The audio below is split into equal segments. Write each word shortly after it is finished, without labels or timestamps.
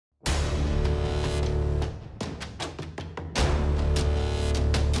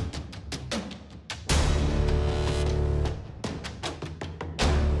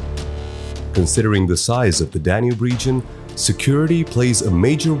Considering the size of the Danube region, security plays a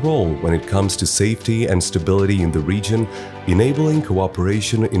major role when it comes to safety and stability in the region, enabling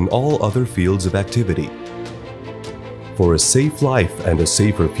cooperation in all other fields of activity. For a safe life and a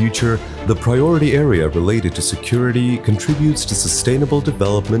safer future, the priority area related to security contributes to sustainable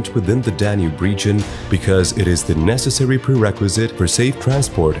development within the Danube region because it is the necessary prerequisite for safe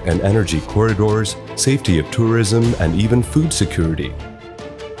transport and energy corridors, safety of tourism, and even food security.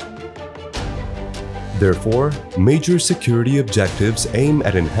 Therefore, major security objectives aim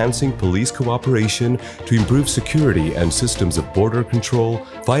at enhancing police cooperation to improve security and systems of border control,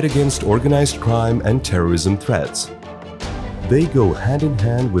 fight against organized crime and terrorism threats. They go hand in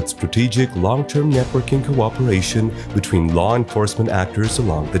hand with strategic long-term networking cooperation between law enforcement actors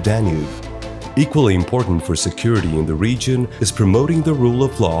along the Danube. Equally important for security in the region is promoting the rule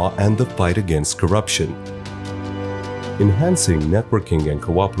of law and the fight against corruption. Enhancing networking and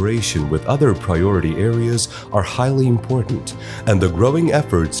cooperation with other priority areas are highly important, and the growing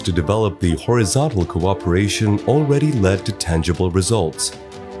efforts to develop the horizontal cooperation already led to tangible results.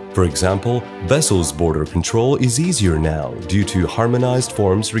 For example, vessels border control is easier now due to harmonized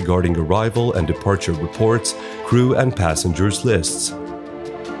forms regarding arrival and departure reports, crew and passengers lists.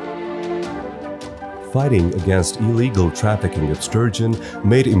 Fighting against illegal trafficking of sturgeon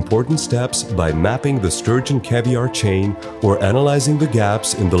made important steps by mapping the sturgeon caviar chain or analyzing the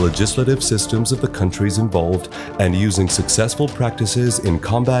gaps in the legislative systems of the countries involved and using successful practices in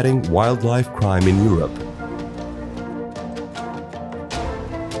combating wildlife crime in Europe.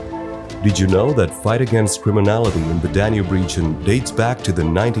 Did you know that fight against criminality in the Danube region dates back to the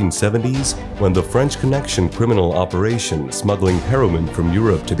 1970s, when the French Connection criminal operation smuggling heroin from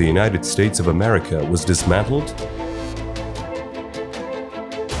Europe to the United States of America was dismantled?